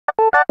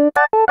What's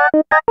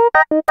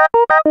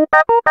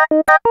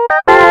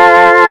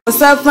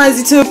up,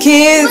 FunzeyTube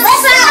Kidz?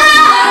 What's up?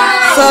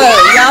 So,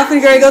 y'all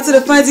finna go to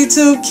the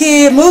FunzeyTube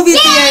Kidz movie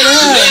theater,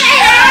 huh?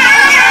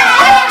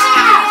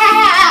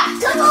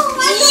 Come on,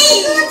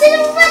 let's go to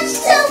the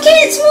FunzeyTube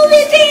Kidz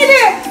movie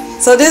theater.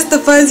 So this the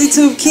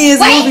FunzeyTube Kidz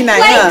movie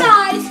night, huh?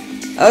 Guys.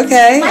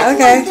 Okay, okay. I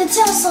want to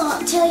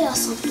tell y'all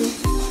something.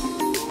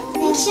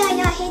 Make sure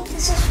y'all hit the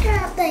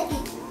subscribe button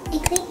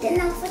and click the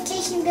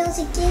notification bell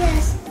to get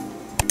us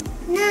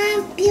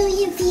 9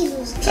 billion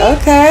views.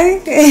 Okay.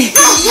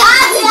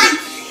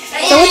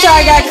 So what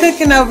y'all got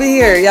cooking over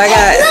here? Y'all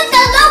got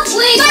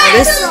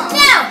this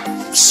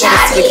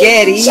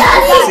spaghetti.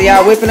 So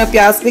y'all whipping up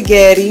y'all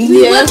spaghetti.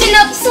 Whipping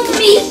up some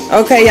meat.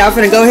 Okay, y'all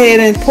finna go ahead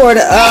and pour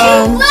the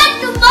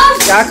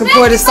y'all can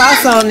pour the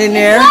sauce on in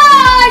there.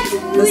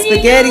 The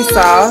spaghetti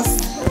sauce.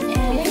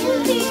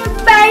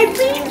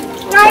 Baby,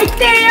 right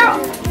there.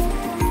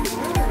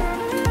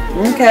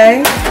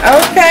 Okay.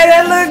 Okay,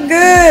 that look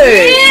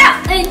good.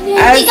 Yeah, and then we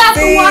got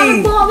the water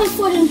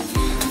boiling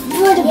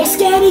for the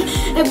spaghetti,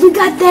 and we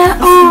got that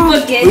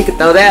spaghetti. We could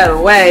throw that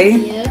away.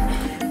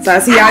 Yeah. So I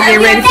see y'all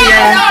get ready for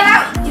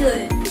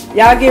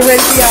y'all get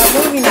ready for y'all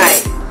movie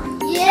night.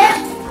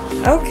 Yeah.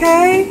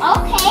 Okay.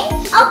 Okay.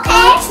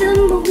 To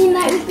the movie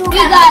night. We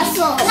got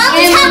some.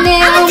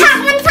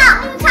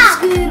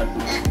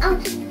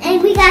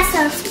 And we got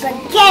some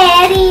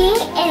spaghetti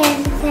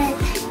and then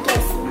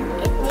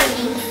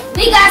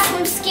we got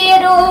some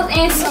Skittles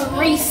and some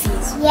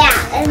Reese's. Yeah.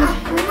 And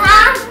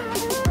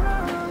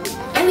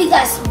we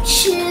got some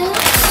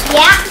chips.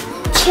 Yeah.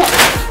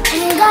 Chips.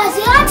 And guys,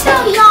 did I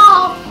tell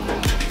y'all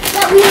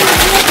that we were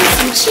making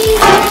some cheese?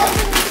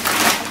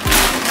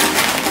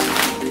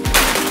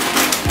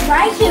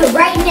 Right here,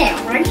 right now,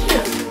 right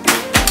here.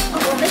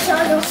 Oh, make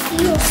sure y'all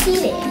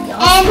see it.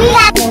 And we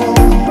got.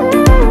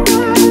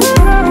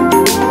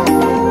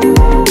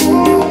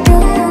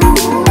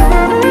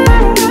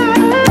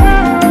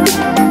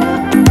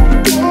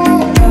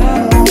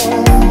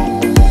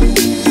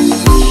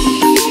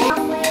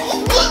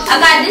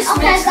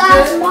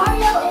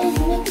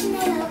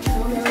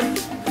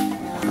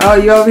 Oh,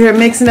 you over here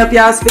mixing up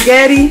y'all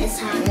spaghetti?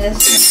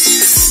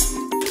 Yes.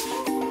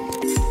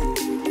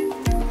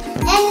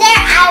 And there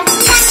I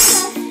got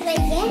some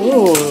spaghetti.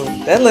 Ooh,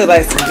 that look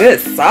like some good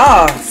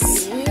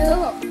sauce.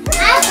 Yeah.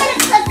 I'm gonna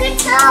cook it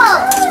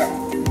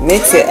too.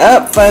 Mix it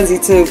up,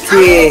 FunzeyTube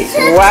Kidz.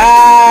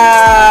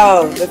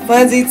 Wow, the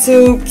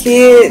FunzeyTube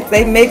Kidz,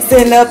 they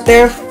mixing up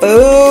their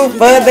food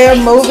for their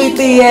movie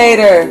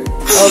theater.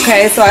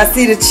 Okay, so I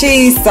see the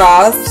cheese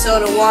sauce. So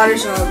the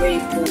water's already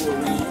boiling.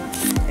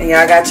 And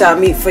y'all got y'all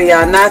meat for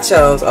y'all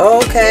nachos. Oh,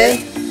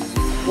 okay.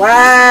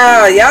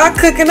 Wow, y'all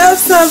cooking up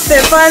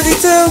something,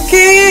 FunzeyTube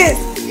Kidz.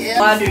 Yeah.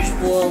 Water's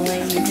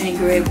boiling. You're gonna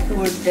go ahead and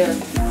pour the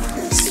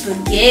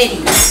spaghetti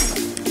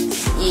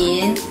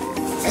in.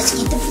 Let's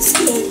get the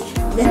spaghetti.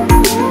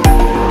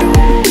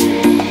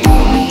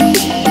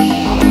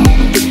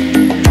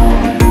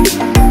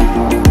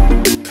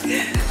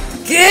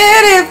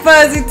 Get it,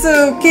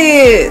 FunzeyTube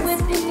Kidz.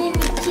 Whipping in the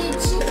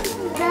kitchen.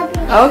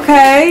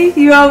 Okay,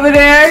 you over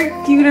there?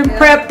 You done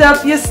prepped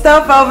up your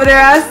stuff over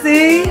there, I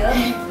see.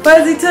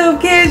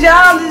 FunzeyTube Kidz,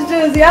 y'all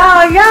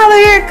are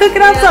here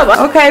cooking up something.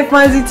 Okay,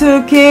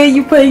 FunzeyTube Kidz,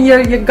 you putting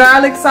your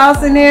garlic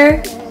sauce in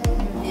there?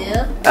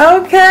 Yeah.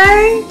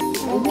 Okay.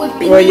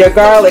 Well, your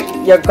garlic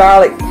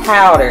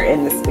powder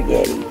in the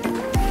spaghetti.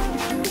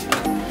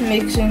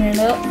 Mixing it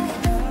up.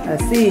 I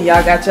see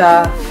y'all got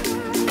y'all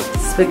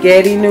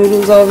spaghetti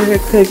noodles over here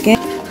cooking.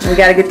 We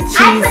gotta get the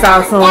cheese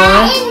sauce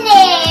on.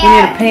 We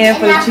need a pan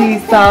for the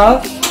cheese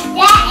sauce.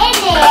 That in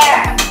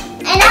there.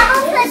 And I'm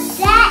gonna put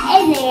that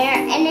in there.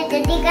 And then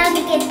they're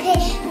gonna get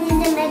pissed.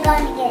 And then they're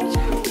gonna get.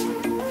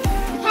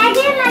 Can I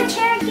get my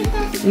chair? Get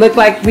that? Look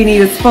like we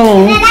need a spoon.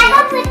 And then I'm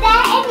gonna put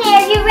that in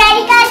there. You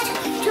ready, guys?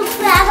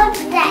 I'm gonna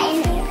put that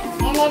in there.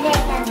 And then they're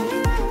gonna.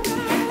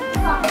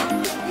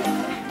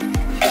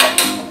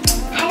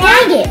 And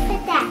I'm gonna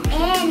put that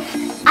in.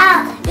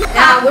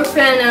 Now we're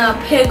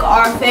gonna pick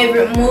our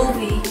favorite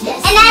movie. And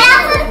then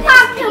I'll put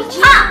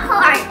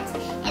popcorn.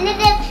 And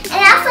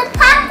I'll put the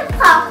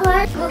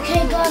popcorn.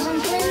 Okay, guys,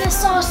 I'm putting the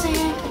sauce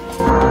in.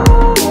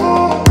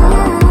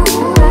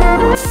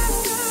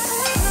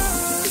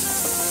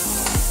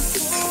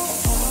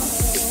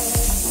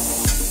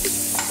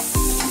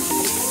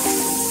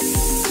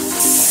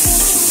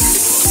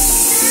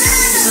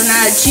 So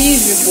now the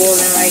cheese is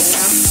boiling right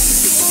now.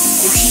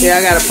 Yeah, I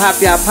gotta pop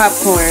y'all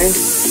popcorn.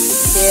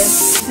 Yeah,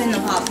 finna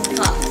pop the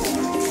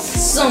popcorn.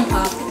 Some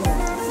popcorn.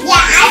 Yeah, I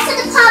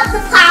finna pop the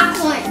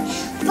popcorn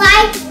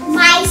by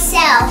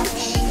myself.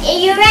 Are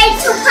you ready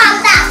to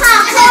pop that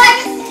popcorn?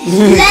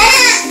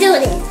 Let's do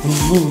this.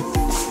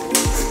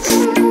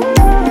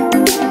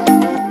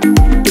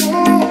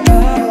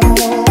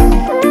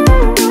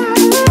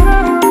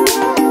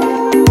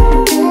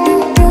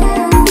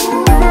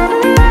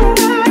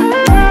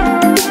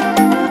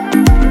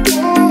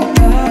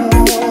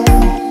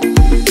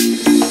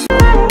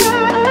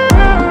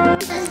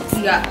 We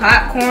got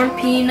popcorn,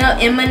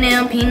 peanut,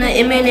 M&M,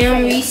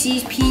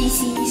 Reese's,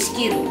 Pieces,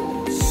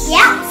 Skittles.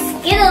 Yep,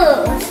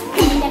 Skittles.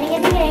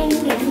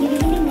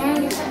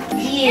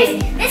 Yeah.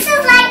 This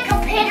is like a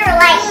computer,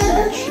 like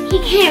he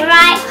can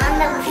write on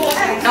the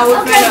computer.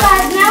 Oh, okay,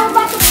 guys, now we're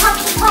about to pop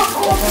the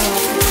popcorn.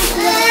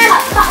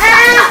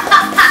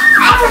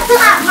 I can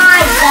pop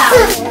mine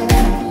though.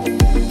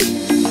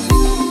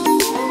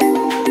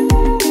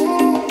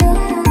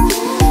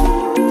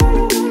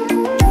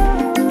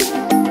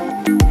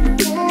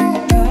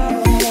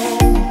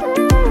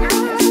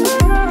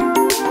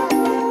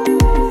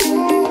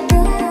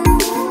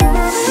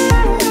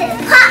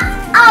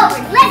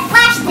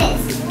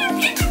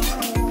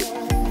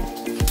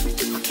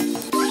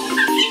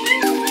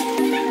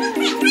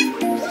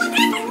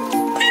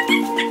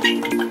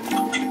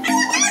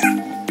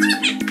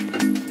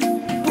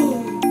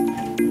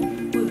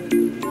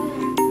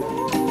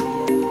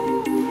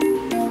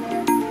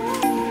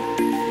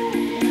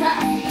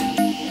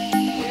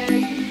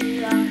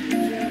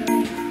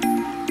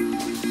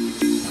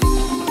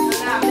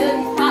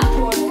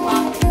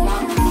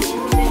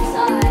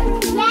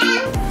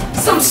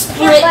 Some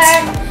Sprite.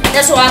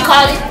 That's what I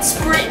call it,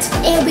 Sprite.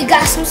 And we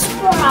got some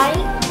Sprite.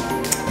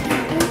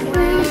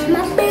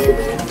 My baby.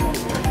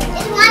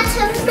 And 1,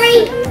 2,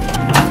 3.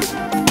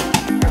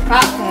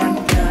 Popcorn.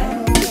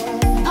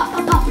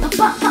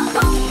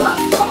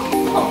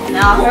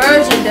 Now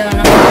hers are done.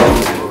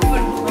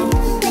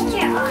 Put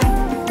your arm.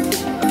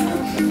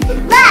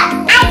 Look,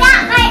 I got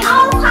my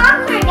own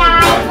popcorn,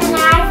 guys. And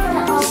I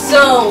put it over.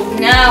 So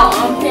now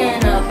I'm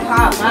finna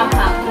pop my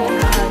popcorn.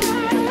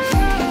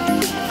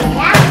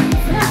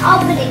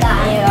 Open it,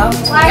 guys. Yeah,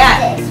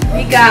 Watch this.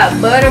 we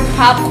got butter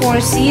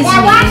popcorn seasoning.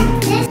 Now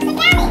watch this. Look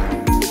at it.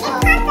 It's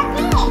not the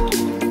big.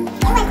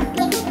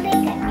 It was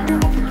bigger.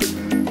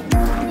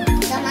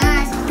 Some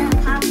eyes, some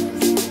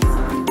popcorn.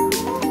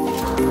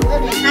 A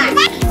little bit hot.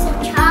 Some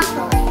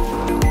chocolate.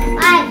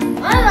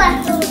 I'm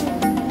like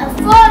a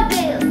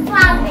 4-video,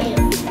 5-video.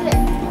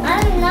 I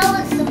don't know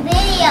what's the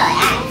video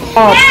at.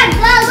 There,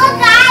 look,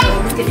 guys.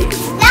 Look at it.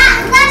 Look,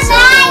 guys.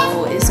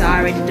 So it's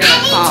already done. I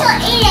need to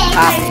eat it.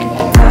 Popping.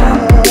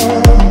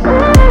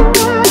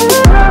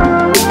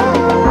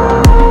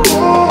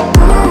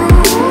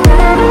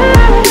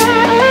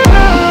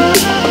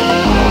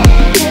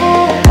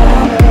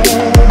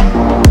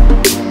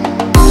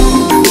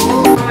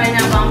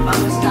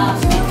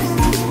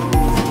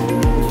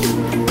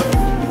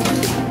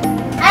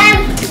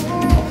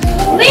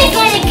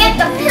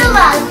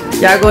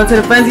 Y'all going to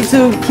the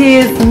FunzeyTube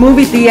Kidz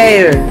movie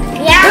theater.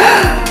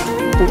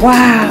 Yeah.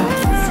 Wow.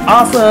 It's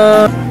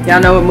awesome. Y'all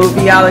know what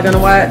movie y'all are going to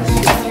watch?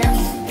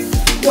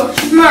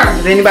 Smurf.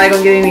 Is anybody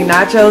going to get any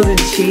nachos and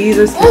cheese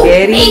or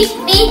spaghetti?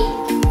 Me.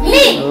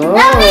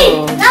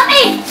 Oh. Not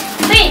me.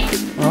 Me.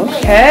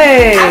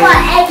 Okay. I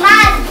want egg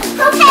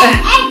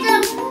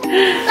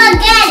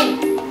spaghetti.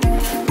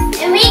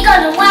 And we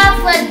gonna watch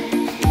for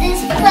this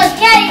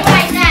spaghetti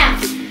right now.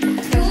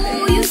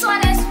 Ooh, you saw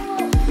that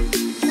spoon.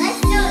 Let's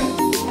do it.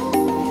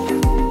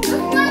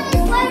 Which one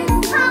is for this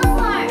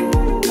popcorn?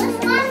 Which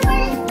one for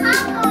this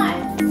popcorn?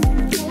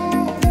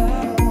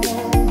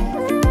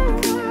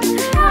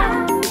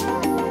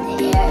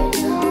 The air is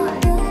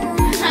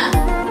hot.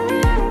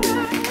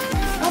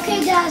 Okay,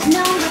 guys,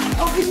 now I'm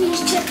gonna open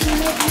these chips and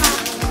make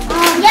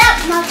yep,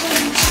 my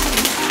favorite.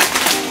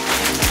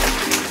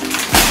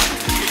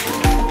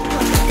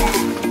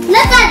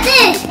 Look at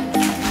this.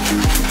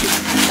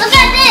 Look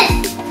at this.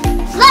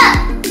 Look.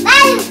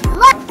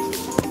 Look.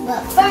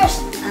 But first,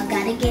 I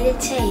gotta get a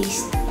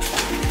taste.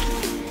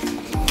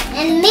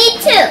 And me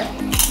too.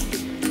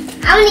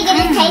 I want to get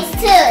a taste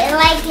too. And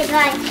like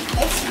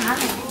it's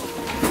fine.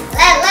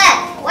 Look.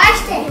 Watch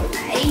this.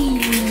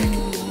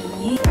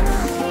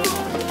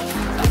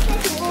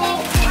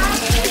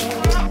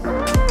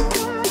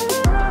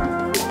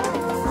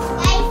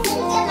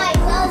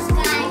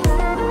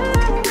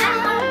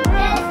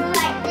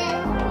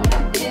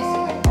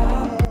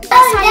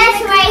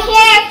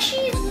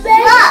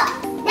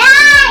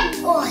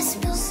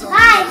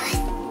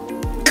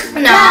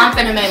 No, I'm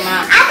finna make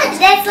mine. I could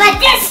dance like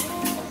this.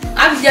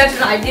 I'm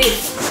dancing like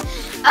this.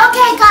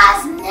 Okay,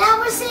 guys, now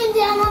we're sitting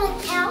down on the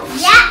couch.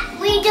 Yeah,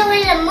 we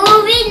doing a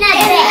movie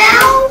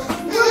now.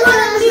 We're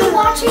gonna be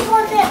watching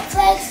on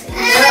Netflix.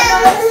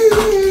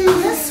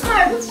 This is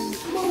our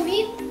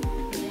movie.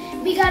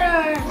 We got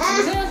our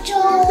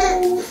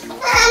nachos,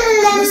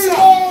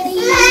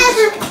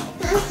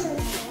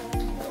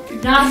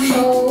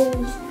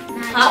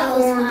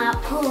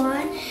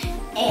 popcorn,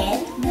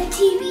 and the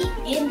TV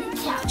and the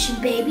couch,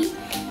 baby.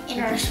 And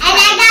I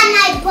got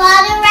my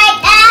brother right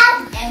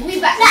now. And I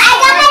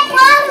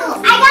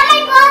got my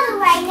brother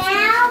right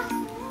now.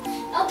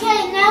 Okay,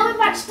 now we're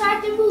about to start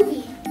the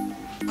movie.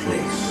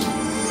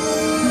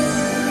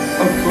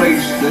 A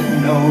place that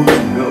knows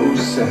no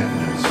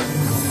sadness,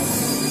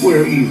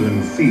 where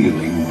even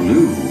feeling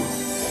blue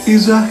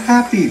is a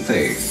happy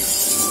thing.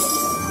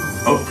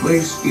 A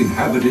place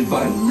inhabited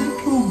by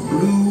little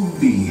blue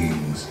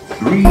beings.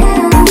 3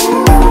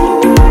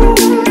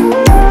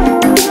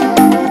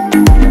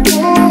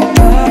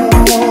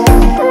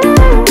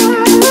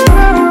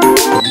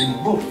 in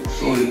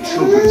books or in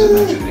children's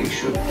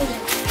imagination.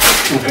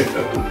 Well,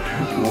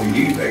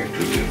 we beg to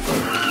differ.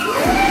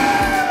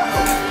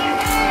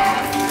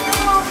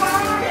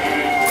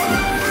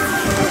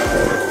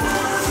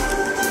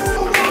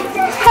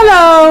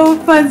 Hello,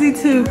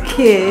 FunzeyTube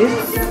Kidz.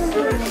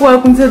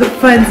 Welcome to the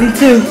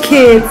FunzeyTube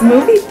Kidz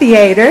movie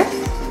theater.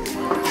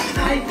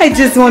 I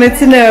just wanted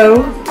to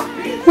know,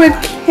 what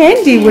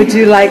candy would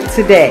you like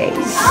today?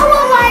 I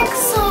would like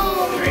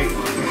some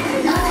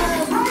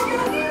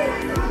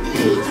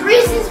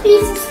Reese's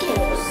Pieces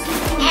Kidz.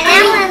 And I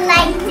would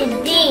like the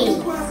D.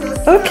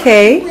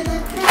 Okay.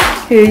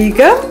 Here you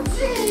go.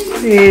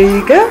 Here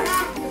you go.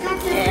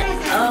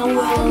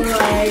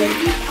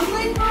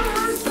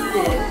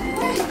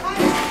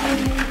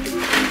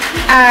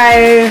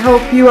 I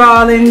hope you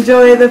all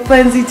enjoy the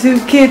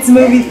FunzeyTube Kidz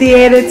movie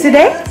theater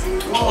today.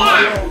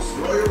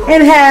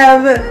 And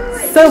have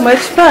so much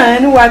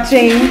fun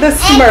watching the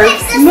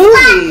Smurfs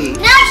movie.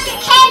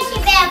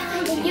 Notification bell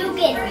so you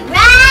can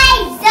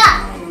rise up.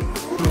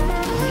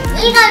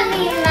 We're gonna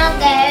be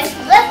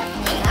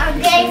lifting our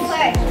game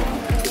first.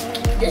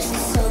 This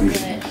is so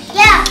good.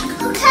 Yeah,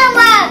 come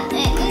on.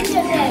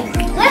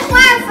 Let's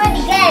work for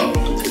the game.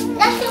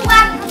 Let's do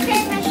work for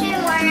Christmas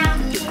and Mario.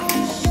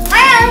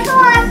 Let's do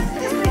work for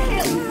Christmas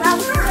and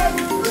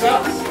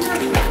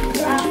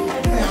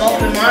I'm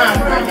open mine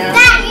right now.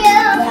 Got you.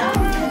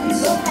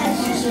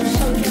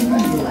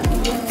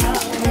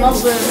 I'm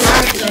open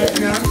mine right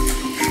now.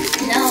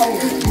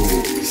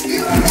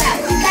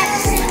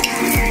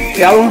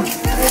 No.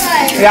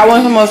 Y'all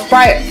want some more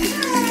Sprite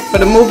for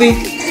the movie?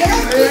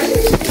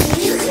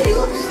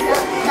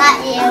 Got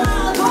you.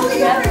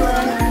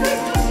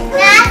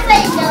 Now I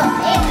put it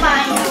in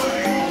mine.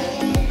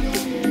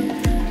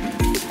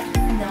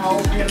 No,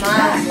 open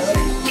mine.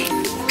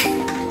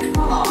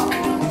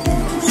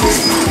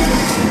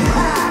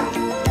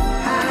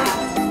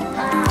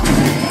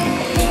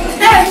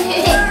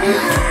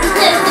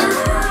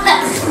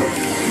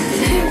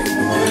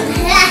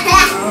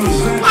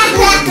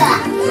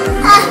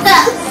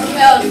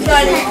 That was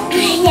funny.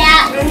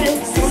 Yeah.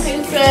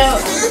 Something fell.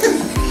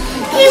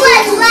 He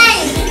was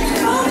late.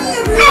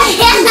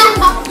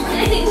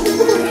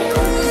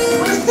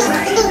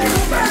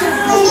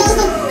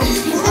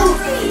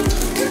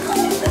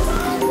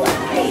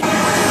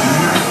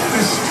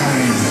 This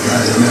time,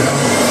 guys,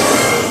 now.